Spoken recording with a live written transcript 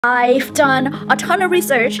I've done a ton of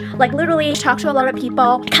research, like literally talked to a lot of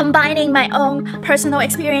people, combining my own personal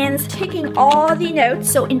experience, taking all the notes.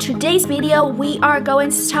 So in today's video, we are going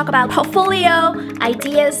to talk about portfolio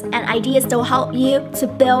ideas and ideas that will help you to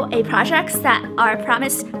build a projects that are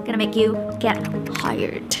promised gonna make you get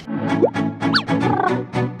hired.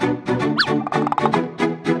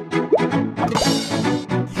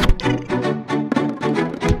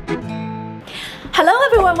 Hello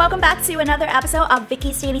everyone, welcome back to another episode of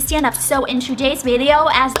Vicky's Daily Stand-Up. So in today's video,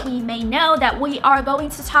 as we may know, that we are going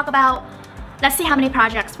to talk about, let's see how many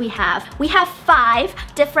projects we have. We have 5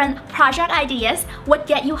 different project ideas would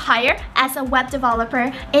get you hired as a web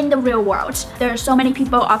developer in the real world. There are so many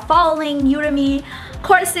people are following Udemy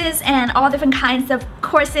courses and all different kinds of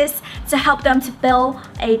courses to help them to build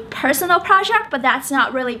a personal project, but that's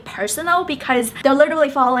not really personal because they're literally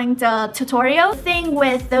following the tutorial. The thing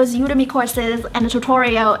with those Udemy courses and the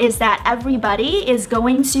tutorial is that everybody is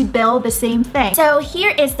going to build the same thing. So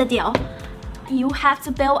here is the deal. You have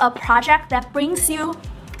to build a project that brings you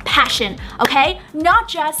passion, okay? Not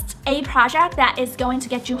just a project that is going to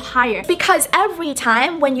get you hired. Because every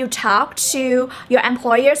time when you talk to your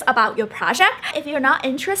employers about your project, if you're not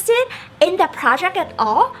interested in that project at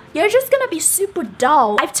all, you're just gonna be super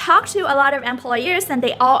dull. I've talked to a lot of employers and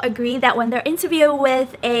they all agree that when they're interviewing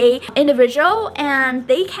with a individual and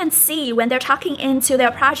they can see when they're talking into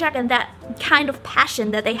their project and that kind of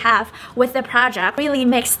passion that they have with the project really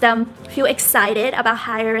makes them feel excited about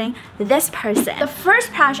hiring this person. The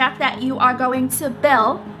first project that you are going to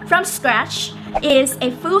build from scratch is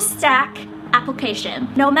a full stack application.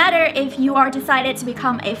 No matter if you are decided to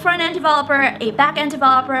become a front-end developer, a back-end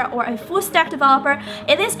developer, or a full stack developer,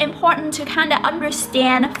 it is important to kind of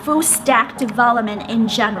understand full stack development in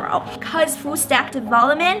general. Because full stack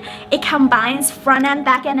development, it combines front-end,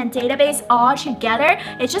 back-end, and database all together.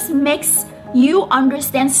 It just makes you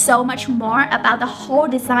understand so much more about the whole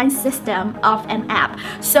design system of an app.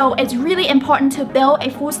 So it's really important to build a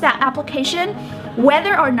full stack application,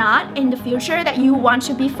 whether or not in the future that you want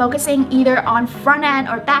to be focusing either on front end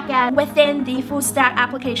or back end. Within the full stack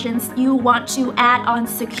applications, you want to add on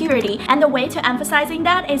security. And the way to emphasizing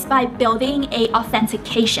that is by building a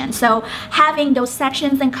authentication. So having those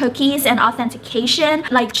sections and cookies and authentication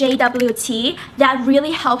like JWT, that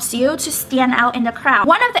really helps you to stand out in the crowd.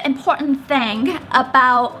 One of the important things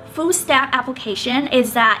about full stack application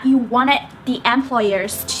is that you wanted the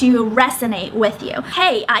employers to resonate with you.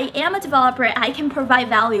 Hey, I am a developer, I can provide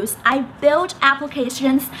values. I build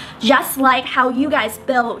applications just like how you guys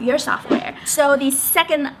build your software. So the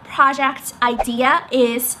second project idea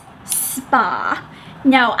is spa.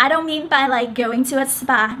 No, I don't mean by like going to a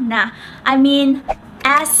spa, nah. I mean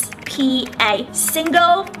SPA,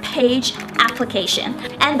 single page application.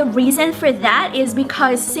 And the reason for that is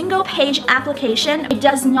because single page application, it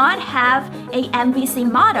does not have a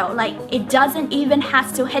MVC model. Like it doesn't even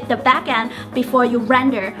have to hit the back end before you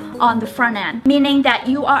render on the front end. Meaning that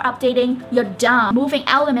you are updating your DOM, moving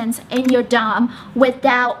elements in your DOM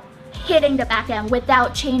without hitting the back end,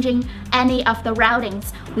 without changing any of the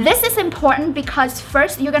routings. This is important because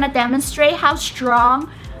first you're gonna demonstrate how strong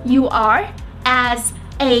you are as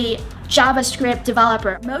a JavaScript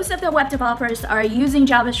developer. Most of the web developers are using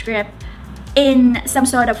JavaScript in some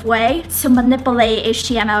sort of way to manipulate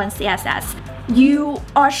HTML and CSS. You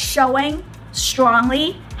are showing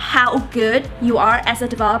strongly how good you are as a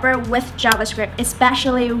developer with JavaScript,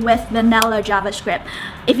 especially with vanilla JavaScript.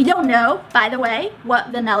 If you don't know, by the way, what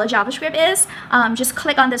vanilla JavaScript is, just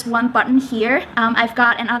click on this one button here. I've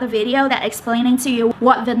got another video that explaining to you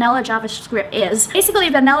what vanilla JavaScript is. Basically,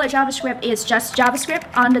 vanilla JavaScript is just JavaScript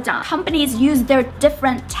on the DOM. Companies use their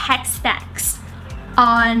different tech stacks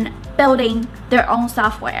on building their own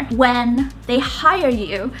software. When they hire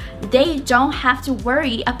you, they don't have to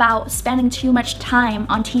worry about spending too much time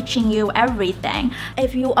on teaching you everything.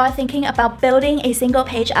 If you are thinking about building a single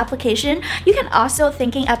page application, you can also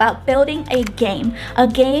thinking about building a game. A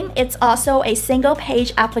game, it's also a single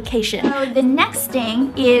page application. So the next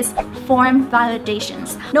thing is form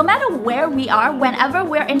validations. No matter where we are, whenever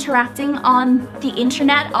we're interacting on the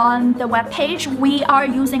internet, on the web page, we are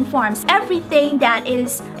using forms. Everything that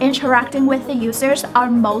is interacting with the users are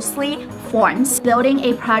mostly forms. Building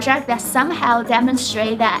a project that somehow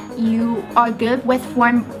demonstrates that you are good with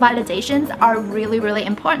form validations are really, really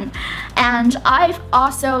important. And I've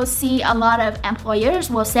also seen a lot of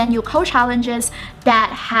employers will send you code challenges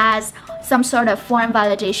that has some sort of form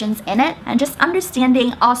validations in it, and just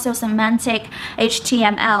understanding also semantic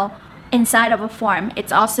HTML inside of a form.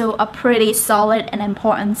 It's also a pretty solid and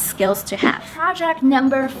important skills to have. Project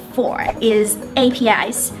number 4 is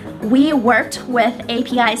APIs. we worked with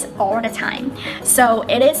APIs all the time. So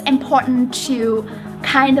it is important to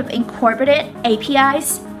kind of incorporate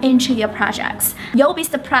APIs into your projects. You'll be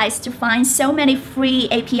surprised to find so many free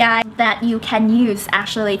APIs that you can use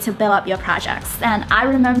actually to build up your projects. And I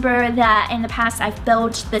remember that in the past I've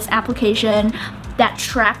built this application that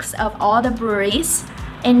tracks of all the breweries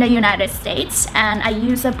in the United States, and I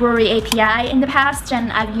use a brewery API in the past,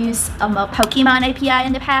 and I've used a Pokemon API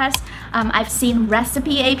in the past. I've seen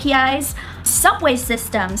recipe APIs, subway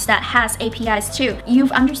systems that has APIs too. You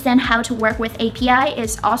understand how to work with API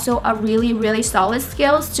is also a really solid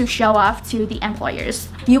skills to show off to the employers.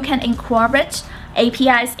 You can incorporate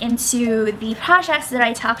APIs into the projects that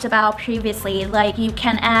I talked about previously. Like you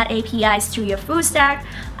can add APIs to your full stack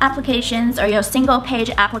applications or your single page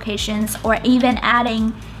applications, or even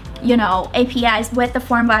adding, you know, APIs with the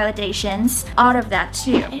form validations, all of that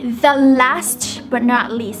too. The last but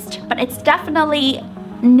not least, but it's definitely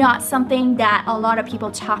not something that a lot of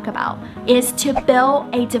people talk about, is to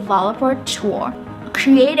build a developer tool.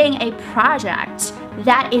 Creating a project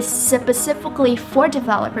that is specifically for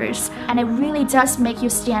developers, and it really does make you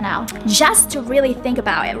stand out. Just to really think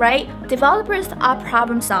about it, right? Developers are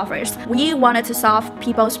problem solvers. We wanted to solve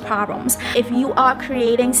people's problems. If you are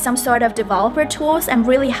creating some sort of developer tools and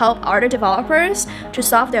really help other developers to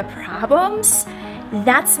solve their problems,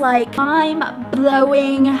 that's like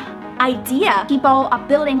mind-blowing idea. People are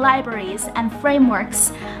building libraries and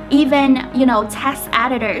frameworks, even, you know, text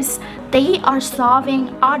editors. They are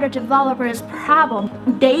solving other developers'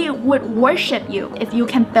 problem. They would worship you if you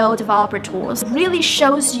can build developer tools. It really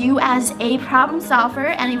shows you as a problem solver,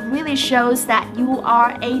 and it really shows that you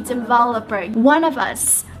are a developer. One of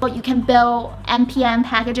us. You can build NPM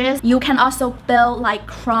packages. You can also build like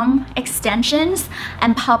Chrome extensions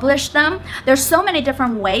and publish them. There's so many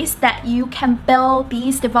different ways that you can build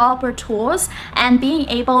these developer tools, and being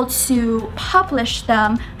able to publish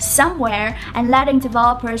them somewhere and letting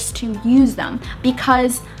developers to use them.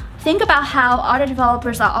 Because think about how other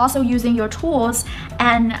developers are also using your tools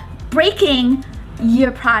and breaking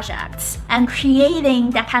your projects and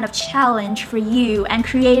creating that kind of challenge for you and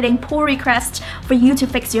creating pull requests for you to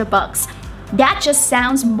fix your bugs. That just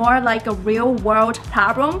sounds more like a real world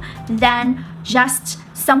problem than just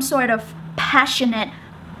some sort of passionate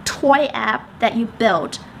toy app that you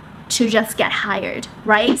build to just get hired,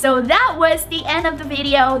 right? So that was the end of the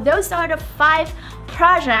video. Those are the 5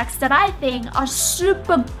 projects that I think are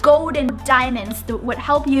super golden diamonds that would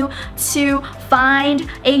help you to find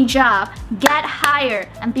a job, get hired,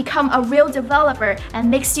 and become a real developer, and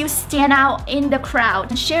makes you stand out in the crowd.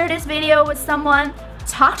 And share this video with someone.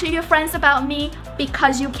 Talk to your friends about me,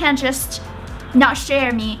 because you can't just not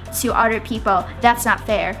share me to other people. That's not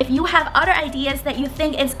fair. If you have other ideas that you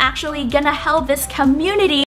think is actually gonna help this community,